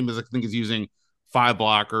one team I think is using 5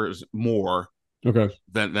 blockers more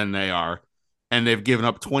than they are, and they've given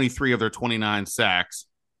up 23 of their 29 sacks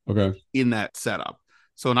in that setup.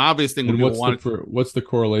 So an obvious thing would be what's the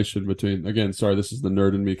correlation between, again, sorry, this is the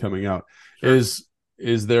nerd in me coming out. Sure.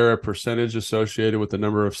 Is there a percentage associated with the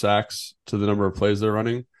number of sacks to the number of plays they're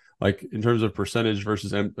running? Like in terms of percentage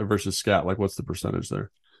versus scat, like what's the percentage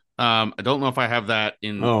there? I don't know if I have that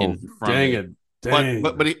in front dang of me.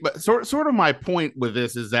 it. But sort of my point with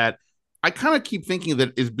this is that I kind of keep thinking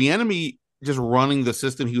that is Bieniemy just running the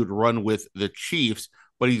system he would run with the Chiefs,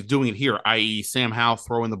 but he's doing it here, i.e. Sam Howell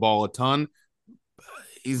throwing the ball a ton.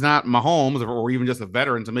 He's not Mahomes or even just a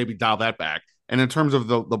veteran, so maybe dial that back. And in terms of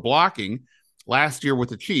the blocking, last year with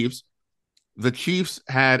the Chiefs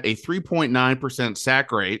had a 3.9%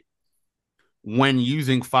 sack rate when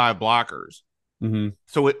using 5 blockers. Mm-hmm.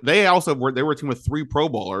 So they were a team with 3 Pro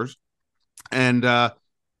Bowlers, and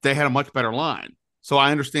they had a much better line. So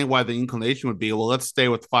I understand why the inclination would be, well, let's stay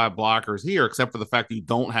with 5 blockers here, except for the fact that you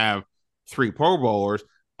don't have 3 Pro Bowlers.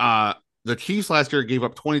 The Chiefs last year gave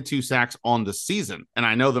up 22 sacks on the season, and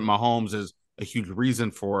I know that Mahomes is a huge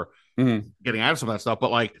reason for getting out of some of that stuff,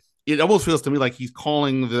 but like it almost feels to me like he's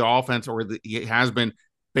calling the offense, or he has been,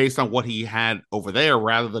 based on what he had over there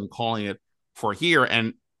rather than calling it for here.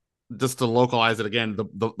 And just to localize it again,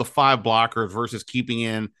 the 5 blockers versus keeping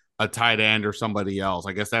in a tight end or somebody else.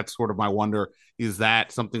 I guess that's sort of my wonder. Is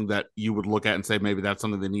that something that you would look at and say maybe that's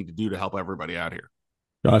something they need to do to help everybody out here?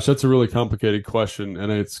 Gosh, that's a really complicated question,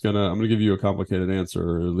 and I'm gonna give you a complicated answer,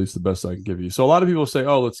 or at least the best I can give you. So a lot of people say,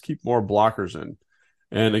 "Oh, let's keep more blockers in,"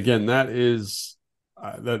 and again, that is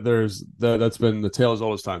that's been the tale as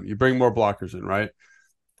old as time. You bring more blockers in, right?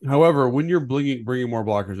 However, when you're bringing more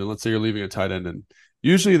blockers in, let's say you're leaving a tight end in,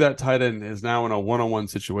 usually that tight end is now in a one-on-one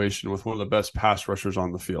situation with one of the best pass rushers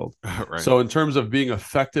on the field. Right. So in terms of being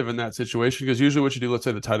effective in that situation, because usually what you do, let's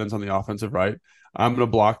say the tight end's on the offensive right, I'm going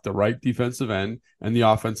to block the right defensive end, and the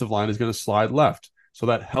offensive line is going to slide left. So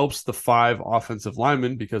that helps the 5 offensive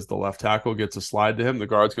linemen because the left tackle gets a slide to him, the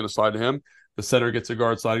guard's going to slide to him, the center gets a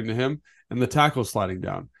guard sliding to him, and the tackle sliding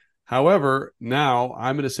down. However, now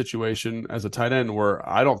I'm in a situation as a tight end where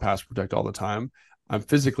I don't pass protect all the time. I'm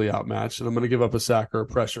physically outmatched, and I'm going to give up a sack or a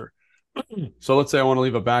pressure. So let's say I want to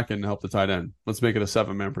leave a back end to help the tight end. Let's make it a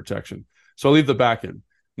 7-man protection. So I leave the back end.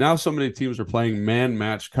 Now so many teams are playing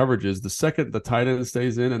man-match coverages. The second the tight end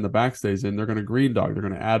stays in and the back stays in, they're going to green dog. They're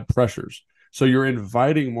going to add pressures. So you're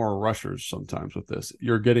inviting more rushers sometimes with this.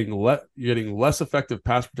 You're getting less effective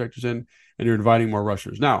pass protectors in, and you're inviting more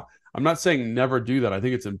rushers. Now, I'm not saying never do that. I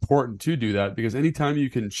think it's important to do that because anytime you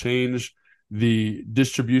can change the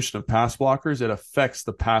distribution of pass blockers, it affects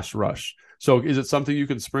the pass rush. So is it something you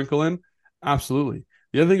can sprinkle in? Absolutely.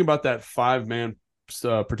 The other thing about that 5-man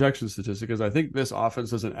protection statistic is I think this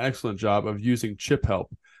offense does an excellent job of using chip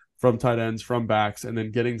help from tight ends, from backs, and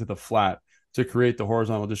then getting to the flat to create the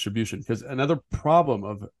horizontal distribution. Because another problem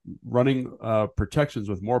of running protections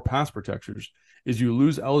with more pass protectors is you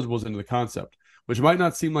lose eligibles into the concept, which might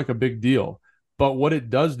not seem like a big deal. But what it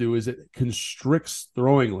does do is it constricts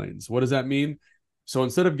throwing lanes. What does that mean? So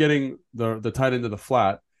instead of getting the tight end to the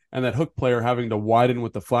flat and that hook player having to widen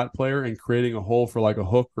with the flat player and creating a hole for like a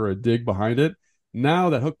hook or a dig behind it, now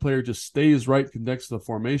that hook player just stays right next to the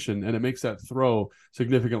formation, and it makes that throw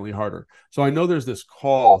significantly harder. So I know there's this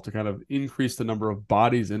call to kind of increase the number of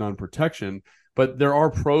bodies in on protection, but there are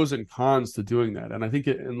pros and cons to doing that. And I think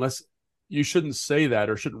unless you shouldn't say that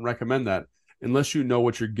or shouldn't recommend that unless you know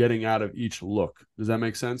what you're getting out of each look. Does that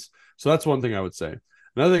make sense? So that's one thing I would say.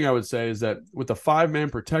 Another thing I would say is that with the 5-man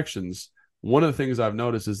protections, one of the things I've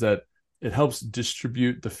noticed is that it helps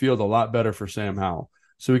distribute the field a lot better for Sam Howell.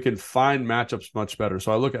 So he can find matchups much better.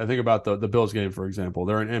 So I think about the Bills game, for example.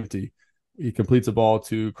 They're in empty. He completes a ball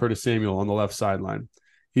to Curtis Samuel on the left sideline.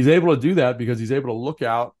 He's able to do that because he's able to look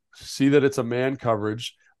out, see that it's a man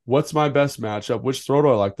coverage. What's my best matchup? Which throw do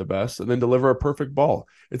I like the best? And then deliver a perfect ball.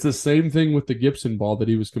 It's the same thing with the Gibson ball that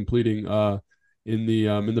he was completing in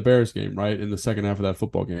the Bears game, right? In the second half of that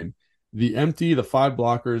football game. The 5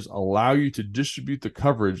 blockers allow you to distribute the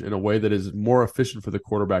coverage in a way that is more efficient for the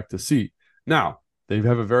quarterback to see. Now, they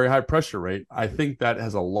have a very high pressure rate. I think that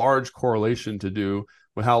has a large correlation to do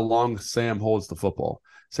with how long Sam holds the football.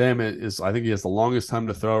 Sam I think he has the longest time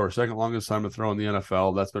to throw, or second longest time to throw in the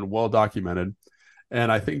NFL. That's been well documented. And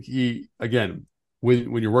I think when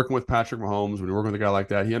you're working with Patrick Mahomes, when you're working with a guy like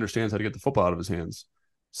that, he understands how to get the football out of his hands.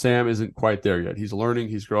 Sam isn't quite there yet. He's learning,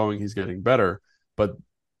 he's growing, he's getting better. But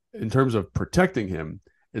in terms of protecting him,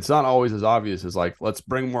 it's not always as obvious as like, let's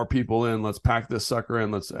bring more people in, let's pack this sucker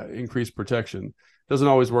in, let's increase protection. It doesn't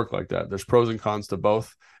always work like that. There's pros and cons to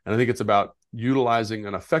both. And I think it's about utilizing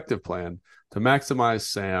an effective plan to maximize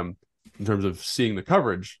Sam in terms of seeing the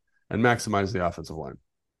coverage and maximize the offensive line.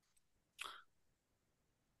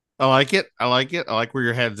 I like it. I like where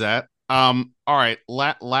your head's at. All right.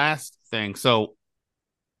 Last thing. So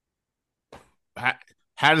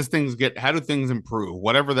how do things improve?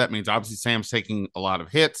 Whatever that means. Obviously, Sam's taking a lot of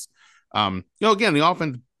hits. Again, the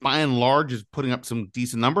offense by and large is putting up some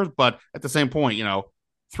decent numbers, but at the same point,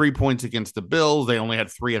 3 points against the Bills. They only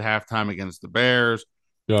had 3 at halftime against the Bears.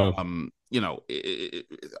 Yeah.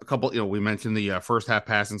 A couple, we mentioned the first half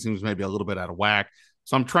passing seems maybe a little bit out of whack.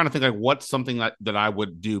 So I'm trying to think like what's something that I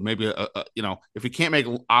would do. Maybe if you can't make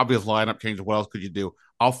obvious lineup changes, what else could you do?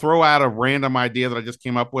 I'll throw out a random idea that I just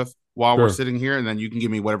came up with while we're sitting here, and then you can give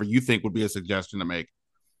me whatever you think would be a suggestion to make.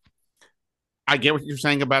 I get what you're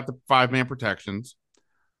saying about the 5-man protections.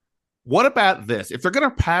 What about this? If they're going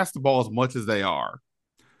to pass the ball as much as they are,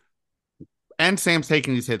 and Sam's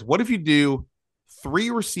taking these hits, what if you do 3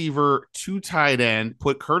 receiver, 2 tight end,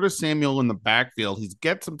 put Curtis Samuel in the backfield? He's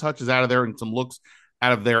get some touches out of there and some looks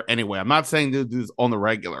out of there anyway. I'm not saying to do this on the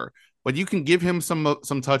regular, but you can give him some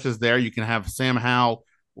touches there. You can have Sam Howell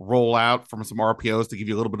roll out from some RPOs to give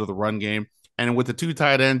you a little bit of the run game. And with the 2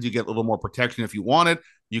 tight ends, you get a little more protection if you want it.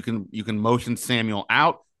 You can motion Samuel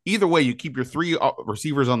out. Either way, you keep your 3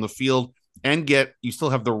 receivers on the field and you still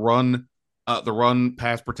have the run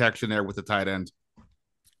pass protection there with the tight end.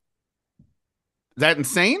 Is that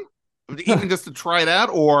insane? Even just to try it out,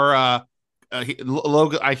 or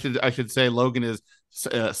Logan? I should say Logan is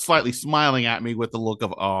slightly smiling at me with the look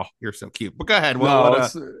of, "Oh, you're so cute." But go ahead.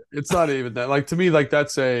 It's not even that. Like, to me, like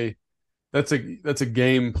that's a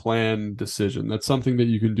game plan decision. That's something that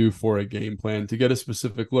you can do for a game plan to get a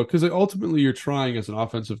specific look, because ultimately you're trying as an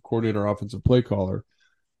offensive coordinator, offensive play caller,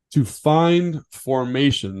 to find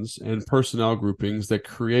formations and personnel groupings that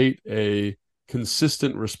create a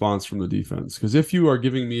consistent response from the defense. Because if you are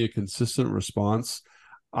giving me a consistent response,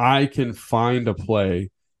 I can find a play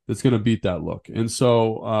that's going to beat that look. And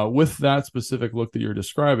so with that specific look that you're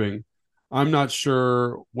describing, I'm not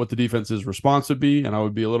sure what the defense's response would be, and I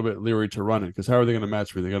would be a little bit leery to run it, because how are they going to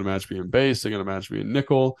match me? They're going to match me in base. They're going to match me in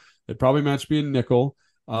nickel. They'd probably match me in nickel.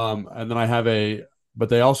 And then but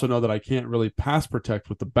they also know that I can't really pass protect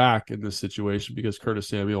with the back in this situation, because Curtis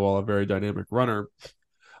Samuel, while a very dynamic runner,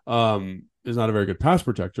 is not a very good pass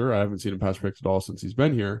protector. I haven't seen him pass protect at all since he's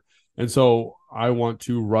been here. And so I want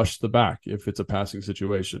to rush the back if it's a passing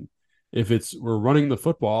situation. If we're running the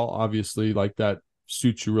football, obviously, like, that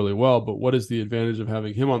suits you really well. But what is the advantage of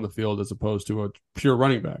having him on the field as opposed to a pure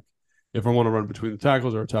running back if I want to run between the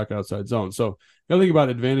tackles or attack outside zone? So you got to think about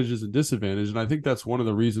advantages and disadvantages. And I think that's one of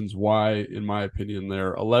the reasons why, in my opinion,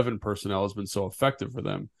 their 11 personnel has been so effective for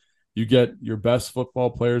them. You get your best football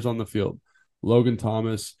players on the field: Logan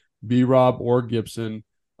Thomas, B-Rob, or Gibson.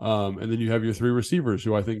 And then you have your 3 receivers,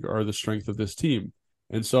 who I think are the strength of this team.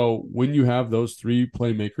 And so when you have those 3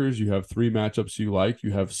 playmakers, you have 3 matchups you like,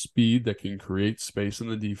 you have speed that can create space in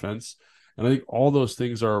the defense. And I think all those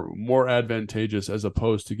things are more advantageous as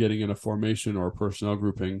opposed to getting in a formation or a personnel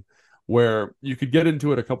grouping where you could get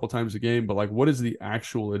into it a couple times a game, but, like, what is the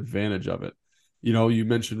actual advantage of it? You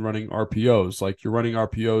mentioned running RPOs. Like, you're running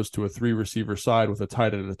RPOs to a 3 receiver side with a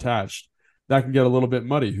tight end attached. That can get a little bit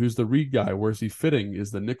muddy. Who's the read guy? Where's he fitting?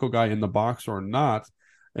 Is the nickel guy in the box or not?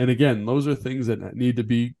 And again, those are things that need to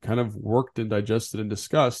be kind of worked and digested and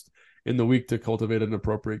discussed in the week to cultivate an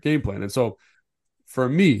appropriate game plan. And so for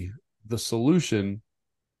me, the solution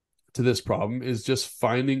to this problem is just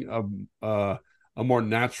finding a more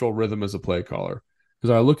natural rhythm as a play caller.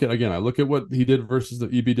 Because I look at what he did versus the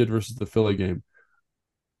EB did versus the Philly game.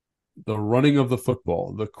 The running of the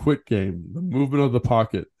football, the quick game, the movement of the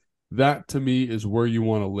pocket, that to me is where you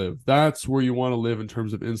want to live. That's where you want to live in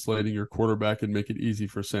terms of insulating your quarterback and make it easy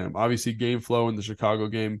for Sam. Obviously, game flow in the Chicago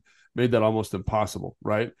game made that almost impossible,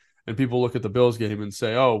 right? And people look at the Bills game and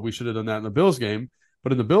say, oh, we should have done that in the Bills game.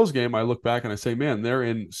 But in the Bills game, I look back and I say, man, they're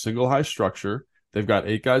in single high structure. They've got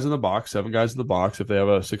 8 guys in the box, 7 guys in the box. If they have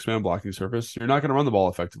a 6-man blocking surface, you're not going to run the ball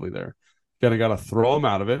effectively there. Got to throw them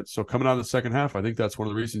out of it. So coming out of the second half, I think that's one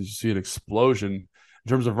of the reasons you see an explosion in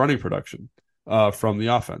terms of running production from the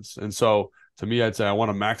offense. And so to me, I'd say I want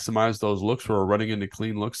to maximize those looks where we're running into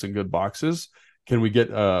clean looks and good boxes. Can we get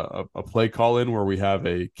a play call in where we have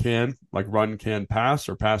a can, like run, can, pass,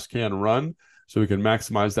 or pass, can, run, so we can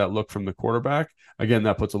maximize that look from the quarterback? Again,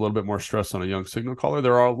 that puts a little bit more stress on a young signal caller.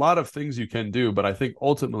 There are a lot of things you can do, but I think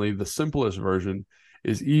ultimately the simplest version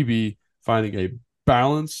is EB finding a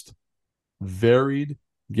balanced, varied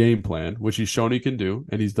game plan, which he's shown he can do,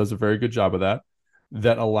 and he does a very good job of that,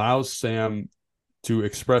 that allows Sam to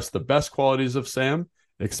express the best qualities of Sam,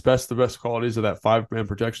 express the best qualities of that 5-man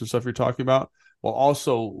protection stuff you're talking about, while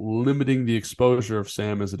also limiting the exposure of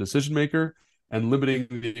Sam as a decision maker and limiting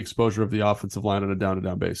the exposure of the offensive line on a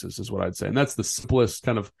down-to-down basis is what I'd say. And that's the simplest,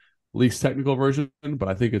 kind of least technical version, but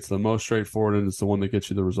I think it's the most straightforward, and it's the one that gets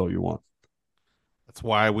you the result you want. That's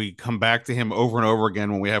why we come back to him over and over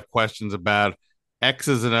again when we have questions about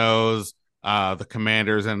X's and O's, the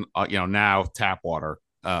Commanders, and now Tapwater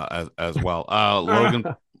as well.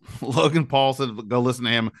 Logan Paulsen, go listen to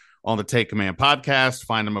him on the Take Command podcast.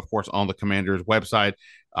 Find him, of course, on the Commanders website.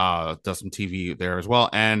 Does some TV there as well,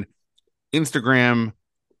 and Instagram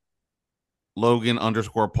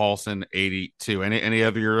Logan_Paulsen 82. Any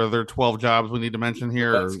of your other 12 jobs we need to mention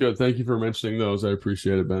here? That's good. Thank you for mentioning those. I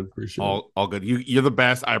appreciate it, Ben. Appreciate it. All good. You're the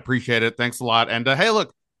best. I appreciate it. Thanks a lot. And hey,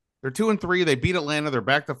 look, they're 2-3. They beat Atlanta. They're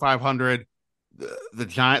back to 500.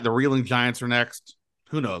 The reeling Giants are next.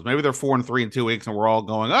 Who knows? Maybe they're 4-3 in 2 weeks, and we're all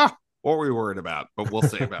going, what were we worried about? But we'll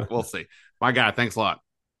see. We'll see. My guy, thanks a lot.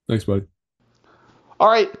 Thanks, buddy. All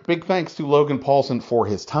right. Big thanks to Logan Paulsen for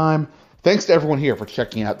his time. Thanks to everyone here for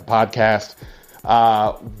checking out the podcast.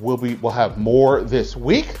 We'll have more this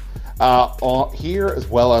week here as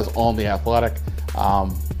well as on The Athletic.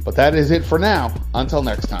 But that is it for now. Until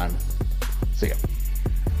next time. See ya.